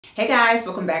Hey guys,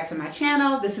 welcome back to my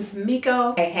channel. This is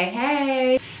Miko.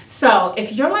 Hey. So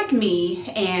if you're like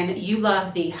me and you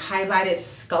love the highlighted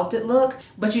sculpted look,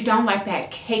 but you don't like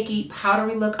that cakey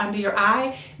powdery look under your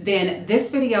eye, then this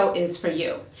video is for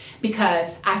you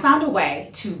because I found a way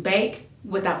to bake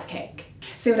without the cake.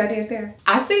 See what I did there?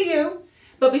 I see you.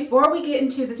 But before we get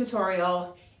into the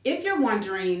tutorial, if you're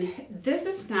wondering, this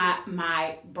is not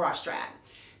my bra strap.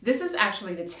 This is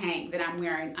actually the tank that I'm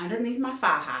wearing underneath my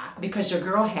thigh because your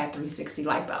girl had 360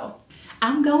 lipo.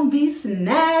 I'm gonna be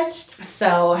snatched.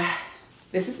 So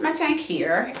this is my tank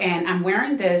here, and I'm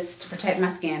wearing this to protect my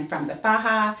skin from the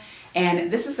thigh.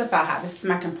 And this is the thigh. This is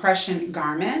my compression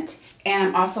garment. And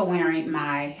I'm also wearing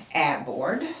my ab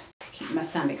board to keep my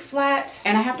stomach flat.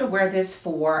 And I have to wear this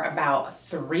for about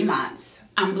 3 months.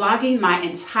 I'm vlogging my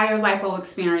entire lipo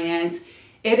experience.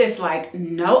 It is like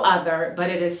no other,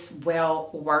 but it is well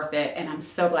worth it, and I'm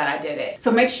so glad I did it. So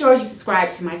make sure you subscribe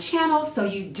to my channel so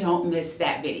you don't miss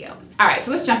that video. All right, so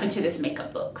let's jump into this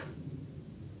makeup look.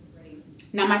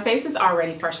 Now my face is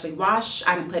already freshly washed.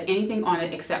 I didn't put anything on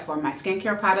it except for my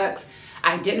skincare products.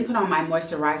 I didn't put on my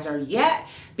moisturizer yet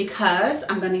because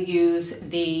I'm gonna use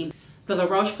the La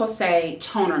Roche-Posay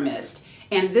toner mist.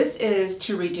 And this is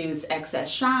to reduce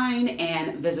excess shine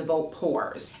and visible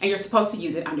pores. And you're supposed to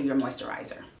use it under your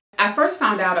moisturizer. I first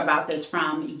found out about this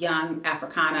from Young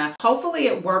Africana. Hopefully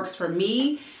it works for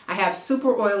me. I have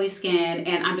super oily skin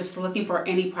and I'm just looking for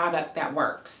any product that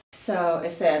works. So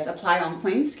it says apply on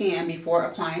clean skin before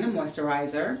applying a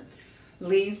moisturizer.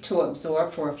 Leave to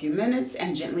absorb for a few minutes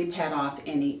and gently pat off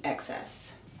any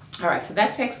excess. All right, so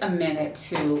that takes a minute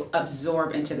to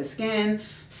absorb into the skin.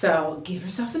 So give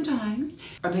yourself some time,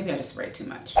 or maybe I just sprayed too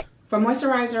much. For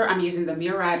moisturizer, I'm using the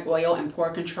Murad Oil and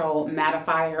Pore Control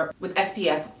Mattifier with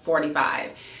SPF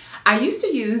 45. I used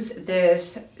to use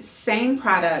this same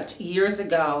product years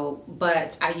ago,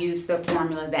 but I used the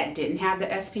formula that didn't have the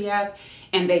SPF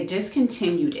and they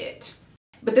discontinued it.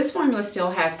 But this formula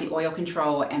still has the oil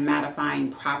control and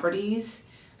mattifying properties,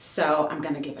 so I'm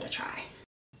gonna give it a try.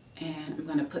 And I'm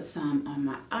gonna put some on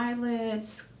my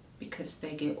eyelids because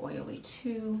they get oily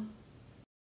too.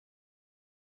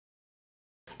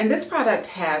 And this product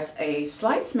has a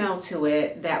slight smell to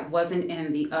it that wasn't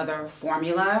in the other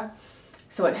formula,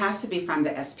 so it has to be from the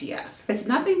SPF. It's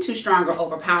nothing too strong or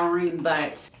overpowering,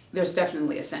 but there's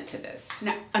definitely a scent to this.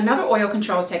 Now, another oil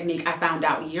control technique I found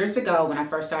out years ago when I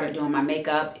first started doing my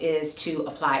makeup is to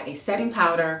apply a setting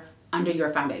powder under your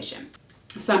foundation.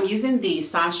 So I'm using the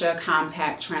Sacha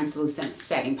Compact Translucent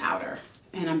Setting Powder,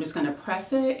 and I'm just gonna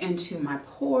press it into my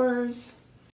pores.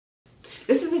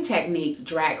 This is a technique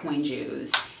drag queens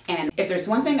use, and if there's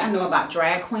one thing I know about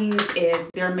drag queens is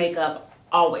their makeup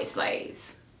always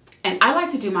slays. And I like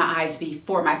to do my eyes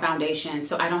before my foundation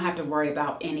so I don't have to worry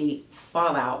about any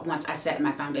fallout once I set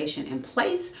my foundation in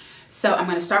place. So I'm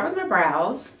gonna start with my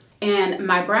brows. And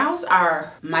my brows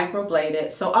are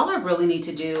microbladed, so all I really need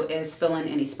to do is fill in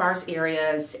any sparse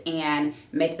areas and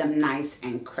make them nice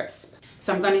and crisp.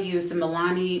 So I'm going to use the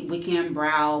Milani Weekend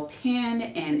Brow Pen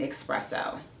in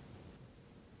Espresso.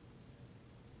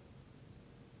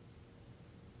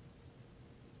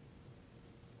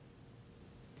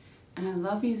 And I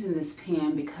love using this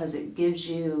pen because it gives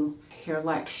you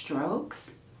hair-like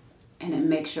strokes and it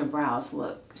makes your brows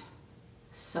look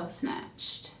so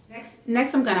snatched.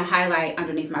 Next I'm going to highlight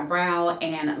underneath my brow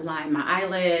and line my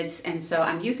eyelids, and so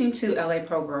I'm using two LA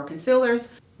Pro Girl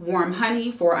concealers, Warm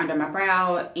Honey for under my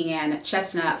brow and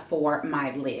Chestnut for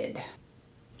my lid.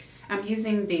 I'm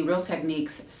using the Real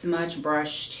Techniques smudge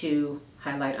brush to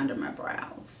highlight under my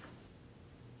brows.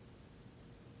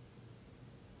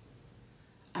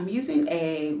 I'm using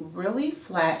a really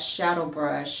flat shadow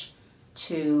brush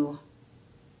to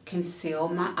conceal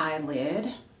my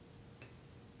eyelid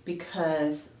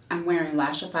because I'm wearing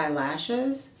Lashify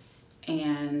lashes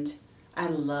and I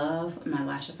love my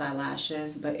Lashify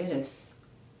lashes, but it is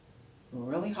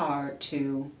really hard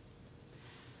to,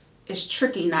 it's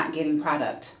tricky not getting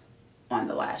product on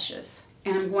the lashes.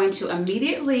 And I'm going to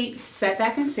immediately set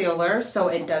that concealer so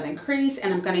it doesn't crease,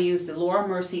 and I'm going to use the Laura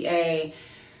Mercier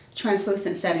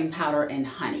Translucent Setting Powder in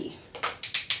Honey.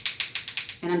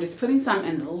 And I'm just putting some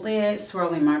in the lid,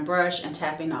 swirling my brush and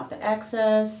tapping off the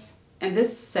excess. And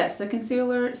this sets the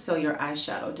concealer so your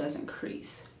eyeshadow doesn't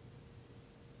crease.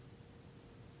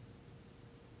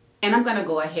 And I'm gonna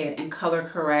go ahead and color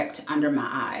correct under my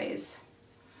eyes.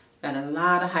 Got a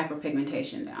lot of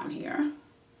hyperpigmentation down here.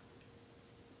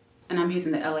 And I'm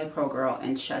using the LA Pro Girl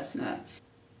in Chestnut.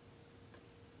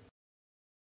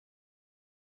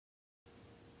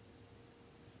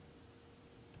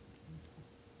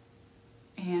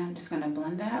 And I'm just gonna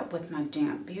blend that with my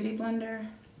damp beauty blender.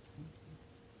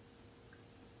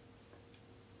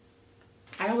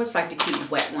 always like to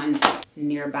keep wet ones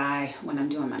nearby when I'm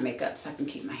doing my makeup so I can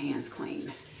keep my hands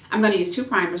clean. I'm going to use 2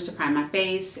 primers to prime my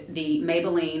face, the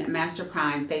Maybelline Master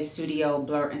Prime Face Studio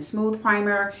Blur and Smooth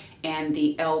Primer and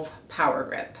the e.l.f. Power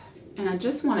Grip. And I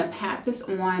just want to pat this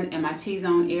on in my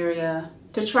T-zone area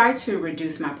to try to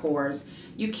reduce my pores.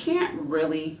 You can't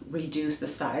really reduce the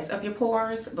size of your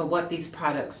pores, but what these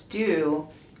products do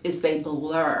is they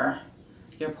blur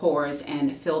your pores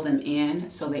and fill them in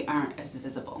so they aren't as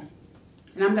visible.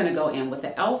 And I'm going to go in with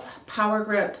the e.l.f. Power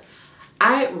Grip.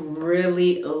 I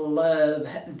really love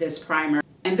this primer,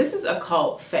 and this is a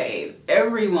cult fave.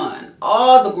 Everyone,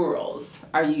 all the girls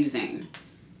are using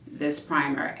this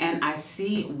primer, and I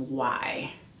see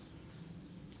why.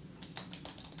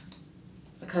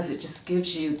 Because it just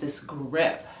gives you this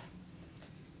grip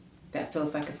that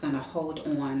feels like it's going to hold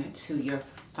on to your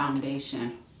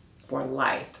foundation for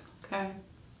life, okay?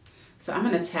 So I'm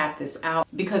going to tap this out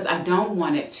because I don't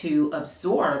want it to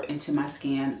absorb into my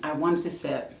skin. I want it to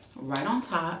sit right on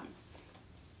top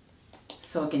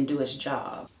so it can do its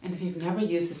job. And if you've never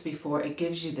used this before, it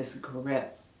gives you this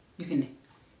grip. You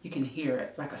can hear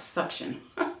it like a suction.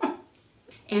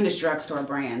 And it's drugstore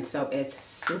brand, so it's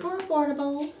super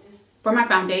affordable. For my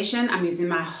foundation, I'm using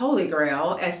my Holy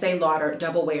Grail Estee Lauder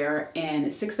Double Wear in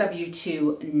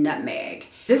 6W2 Nutmeg.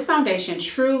 This foundation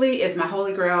truly is my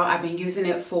Holy Grail. I've been using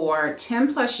it for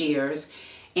 10 plus years,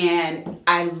 and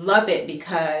I love it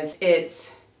because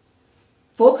it's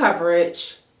full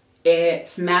coverage,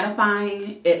 it's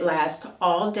mattifying, it lasts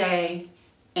all day,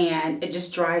 and it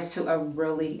just dries to a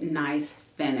really nice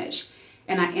finish.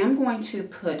 And I am going to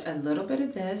put a little bit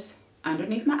of this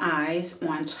underneath my eyes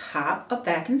on top of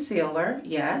that concealer,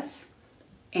 yes.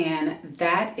 And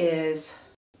that is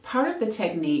part of the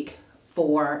technique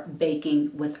for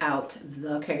baking without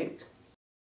the cake,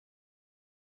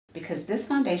 because this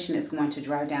foundation is going to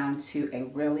dry down to a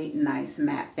really nice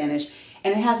matte finish,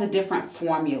 and it has a different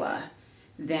formula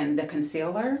than the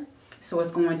concealer, so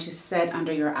it's going to set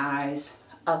under your eyes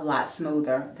a lot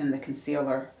smoother than the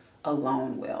concealer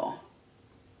alone will.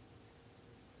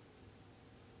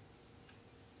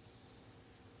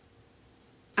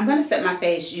 I'm going to set my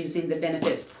face using the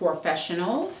Benefits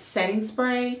Professional Setting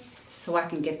Spray so I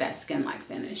can get that skin-like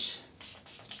finish.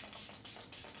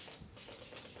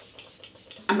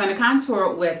 I'm going to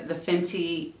contour with the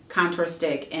Fenty Contour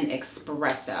Stick in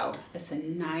Espresso. It's a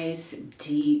nice,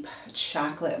 deep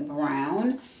chocolate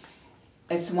brown.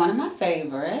 It's one of my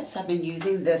favorites. I've been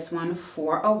using this one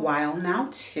for a while now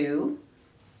too,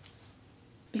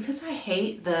 because I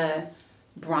hate the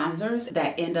bronzers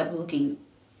that end up looking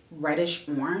reddish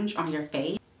orange on your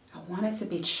face. I want it to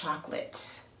be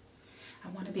chocolate. I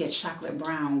want to be a chocolate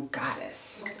brown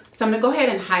goddess. So I'm going to go ahead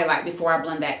and highlight before I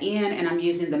blend that in, and I'm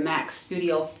using the MAC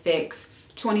Studio Fix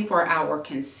 24-Hour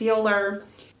Concealer.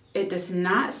 It does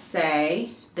not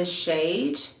say the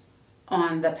shade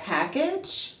on the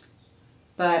package,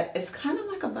 but it's kind of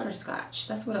like a butterscotch.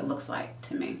 That's what it looks like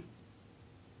to me.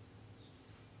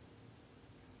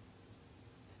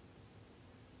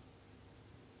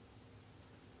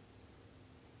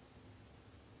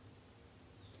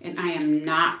 And I am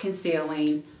not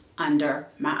concealing under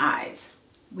my eyes.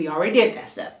 We already did that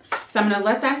step. So I'm gonna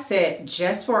let that sit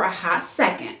just for a hot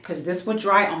second, because this will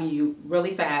dry on you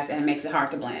really fast and it makes it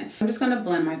hard to blend. I'm just gonna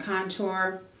blend my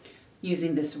contour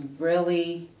using this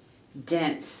really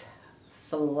dense,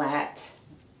 flat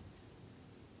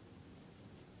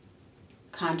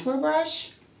contour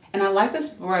brush. And I like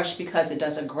this brush because it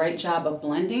does a great job of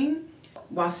blending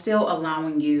while still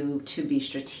allowing you to be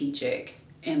strategic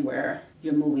in where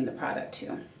you're moving the product to.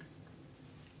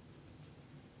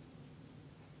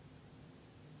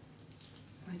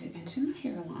 Blend it into my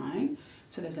hairline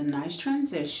so there's a nice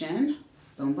transition.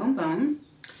 Boom, boom, boom.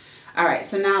 All right,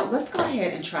 so now let's go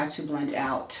ahead and try to blend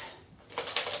out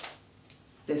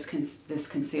this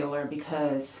concealer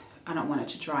because I don't want it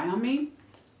to dry on me.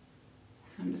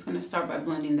 So I'm just going to start by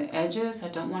blending the edges. I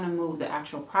don't want to move the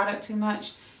actual product too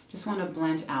much. Just want to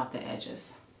blend out the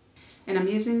edges. And I'm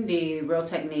using the Real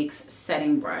Techniques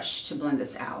setting brush to blend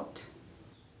this out.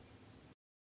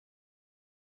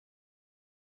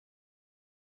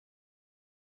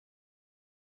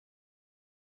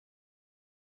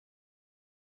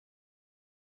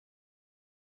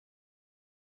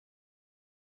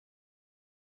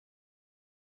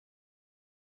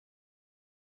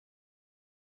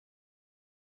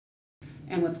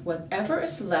 And with whatever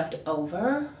is left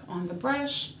over on the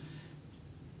brush,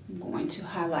 I'm going to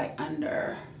highlight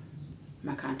under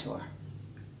my contour.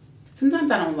 Sometimes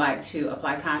I don't like to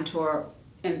apply contour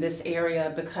in this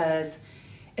area because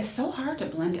it's so hard to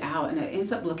blend out and it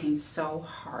ends up looking so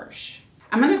harsh.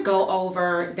 I'm going to go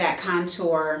over that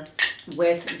contour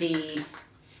with the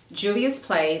Juvia's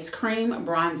Place Cream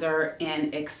Bronzer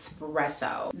in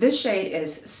Espresso. This shade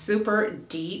is super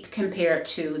deep compared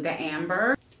to the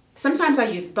Amber. Sometimes I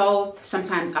use both,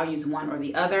 sometimes I'll use one or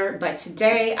the other, but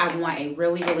today I want a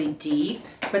really deep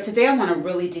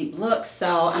look,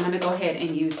 so I'm gonna go ahead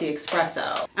and use the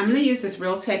Espresso. I'm gonna use this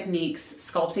Real Techniques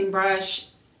sculpting brush.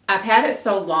 I've had it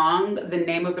so long, the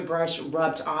name of the brush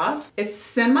rubbed off. It's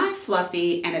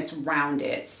semi-fluffy and it's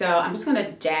rounded, so I'm just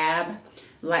gonna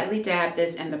lightly dab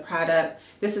this in the product.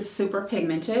 This is super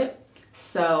pigmented,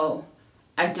 so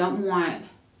I don't want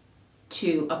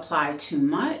to apply too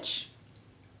much.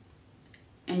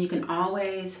 And you can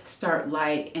always start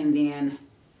light and then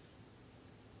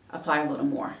apply a little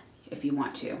more if you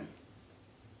want to.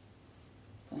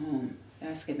 Boom,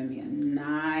 that's giving me a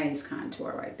nice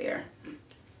contour right there.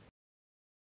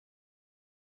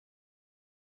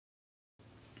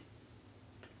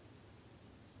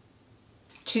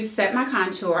 To set my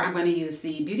contour, I'm going to use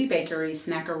the Beauty Bakery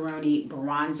Snackaroni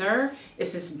Bronzer.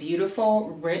 It's this beautiful,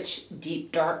 rich,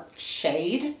 deep, dark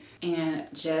shade. And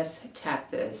just tap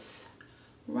this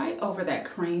right over that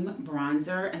cream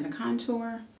bronzer and the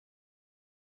contour.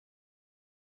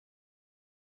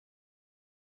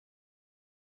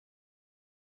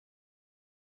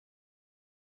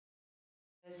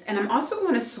 And I'm also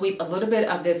going to sweep a little bit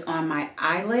of this on my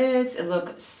eyelids. It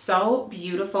looks so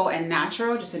beautiful and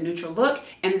natural, just a neutral look.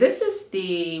 And this is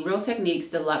the Real Techniques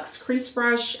Deluxe Crease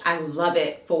Brush. I love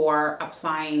it for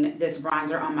applying this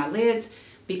bronzer on my lids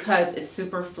because it's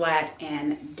super flat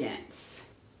and dense.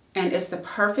 And it's the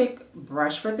perfect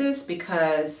brush for this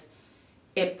because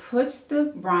it puts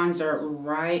the bronzer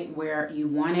right where you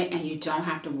want it and you don't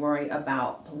have to worry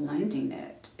about blending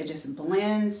it. It just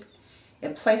blends.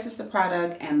 It places the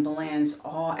product and blends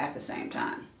all at the same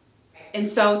time. And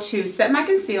so to set my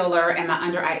concealer and my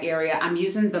under eye area, I'm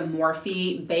using the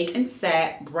Morphe Bake and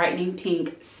Set Brightening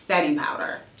Pink Setting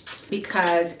Powder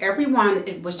because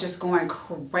everyone was just going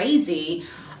crazy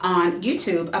on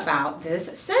YouTube about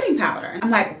this setting powder. I'm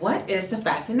like, what is the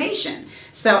fascination?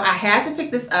 So I had to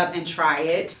pick this up and try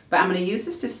it, but I'm gonna use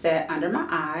this to set under my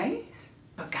eyes.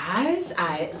 But guys,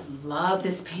 I love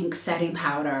this pink setting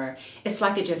powder. It's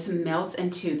like it just melts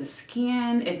into the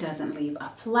skin. It doesn't leave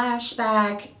a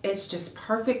flashback. It's just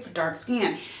perfect for dark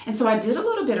skin. And so I did a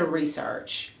little bit of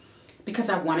research because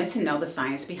I wanted to know the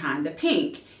science behind the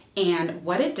pink. And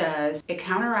what it does, it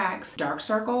counteracts dark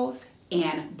circles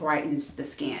and brightens the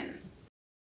skin.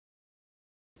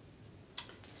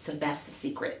 So that's the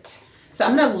secret. So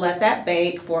I'm gonna let that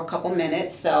bake for a couple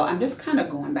minutes. So I'm just kind of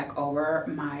going back over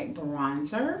my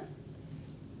bronzer.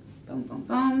 Boom, boom,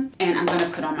 boom. And I'm gonna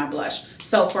put on my blush.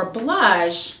 So for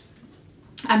blush,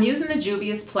 I'm using the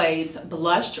Juvia's Place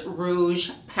Blushed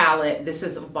Rouge palette. This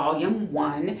is volume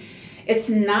 1. It's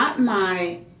not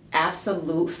my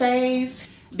absolute fave,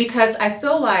 because I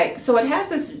feel like, so it has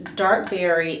this dark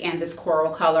berry and this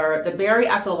coral color. The berry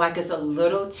I feel like is a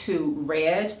little too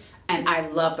red and I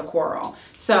love the coral.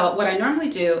 So what I normally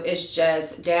do is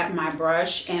just dab my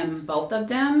brush in both of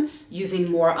them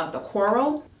using more of the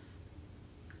coral.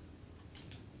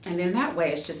 And then that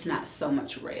way it's just not so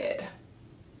much red.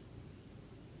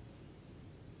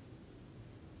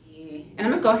 And I'm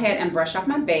gonna go ahead and brush off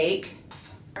my bake.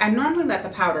 I normally let the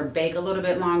powder bake a little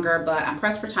bit longer, but I'm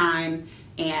pressed for time.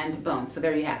 And boom, so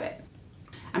there you have it.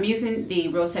 I'm using the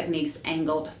Real Techniques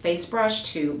angled face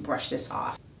brush to brush this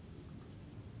off.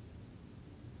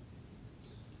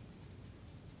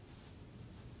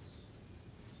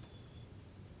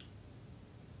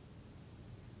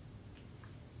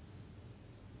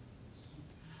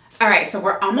 All right, so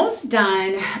we're almost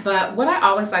done, but what I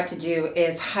always like to do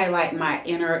is highlight my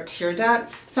inner tear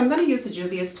duct. So I'm gonna use the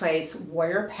Juvia's Place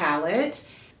Warrior palette.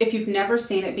 If you've never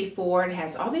seen it before, it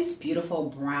has all these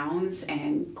beautiful browns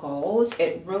and golds.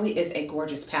 It really is a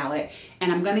gorgeous palette.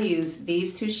 And I'm gonna use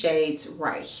these two shades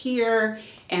right here.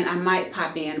 And I might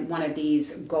pop in one of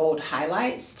these gold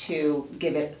highlights to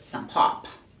give it some pop.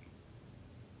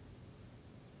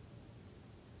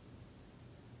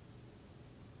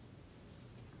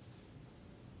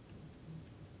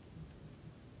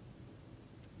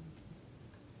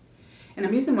 And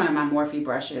I'm using one of my Morphe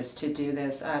brushes to do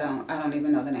this. I don't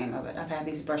even know the name of it. I've had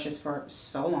these brushes for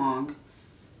so long.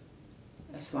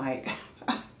 It's like,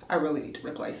 I really need to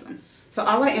replace them. So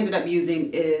all I ended up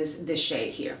using is this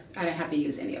shade here. I didn't have to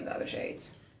use any of the other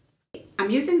shades.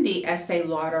 I'm using the Estee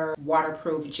Lauder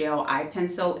Waterproof Gel Eye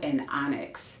Pencil in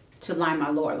Onyx to line my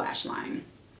lower lash line.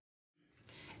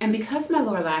 And because my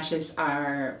lower lashes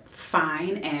are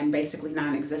fine and basically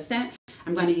non-existent,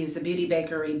 I'm going to use the Beauty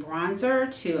Bakery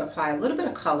bronzer to apply a little bit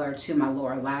of color to my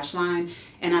lower lash line.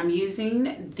 And I'm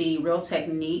using the Real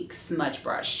Technique smudge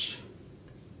brush.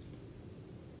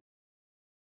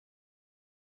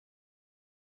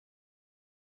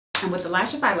 And with the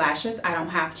Lashify lashes, I don't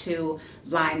have to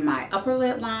line my upper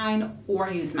lid line or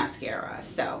use mascara.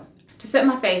 So to set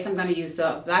my face, I'm going to use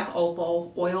the Black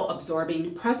Opal Oil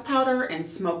Absorbing Press Powder and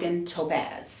Smokin'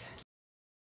 Topaz.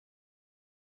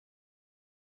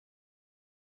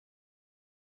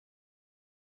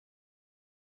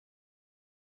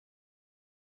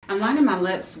 I'm lining my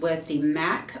lips with the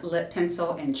MAC Lip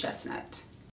Pencil in Chestnut.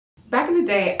 Back in the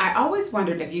day, I always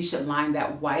wondered if you should line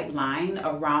that white line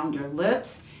around your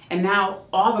lips. And now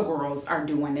all the girls are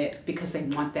doing it because they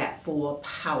want that full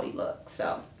pouty look.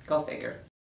 So go figure.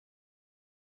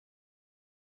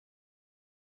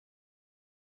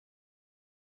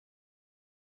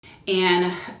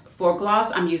 And for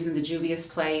gloss, I'm using the Juvia's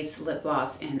Place Lip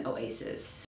Gloss in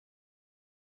Oasis.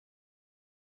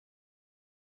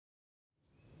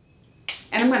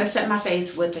 And I'm going to set my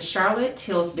face with the Charlotte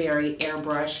Tilbury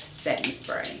Airbrush Setting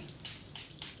Spray.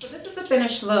 So this is the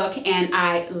finished look and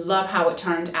I love how it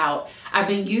turned out. I've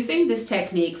been using this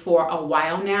technique for a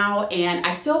while now and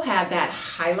I still have that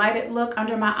highlighted look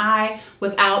under my eye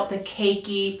without the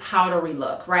cakey, powdery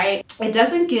look, right? It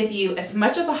doesn't give you as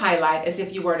much of a highlight as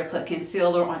if you were to put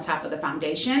concealer on top of the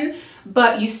foundation,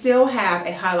 but you still have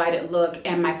a highlighted look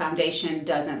and my foundation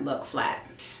doesn't look flat.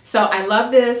 So I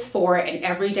love this for an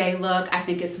everyday look. I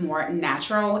think it's more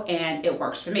natural and it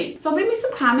works for me. So leave me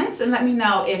some comments and let me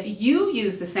know if you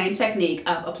use the same technique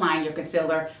of applying your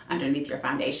concealer underneath your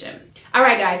foundation. All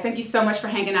right, guys, thank you so much for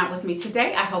hanging out with me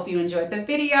today. I hope you enjoyed the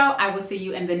video. I will see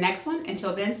you in the next one.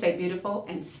 Until then, stay beautiful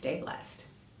and stay blessed.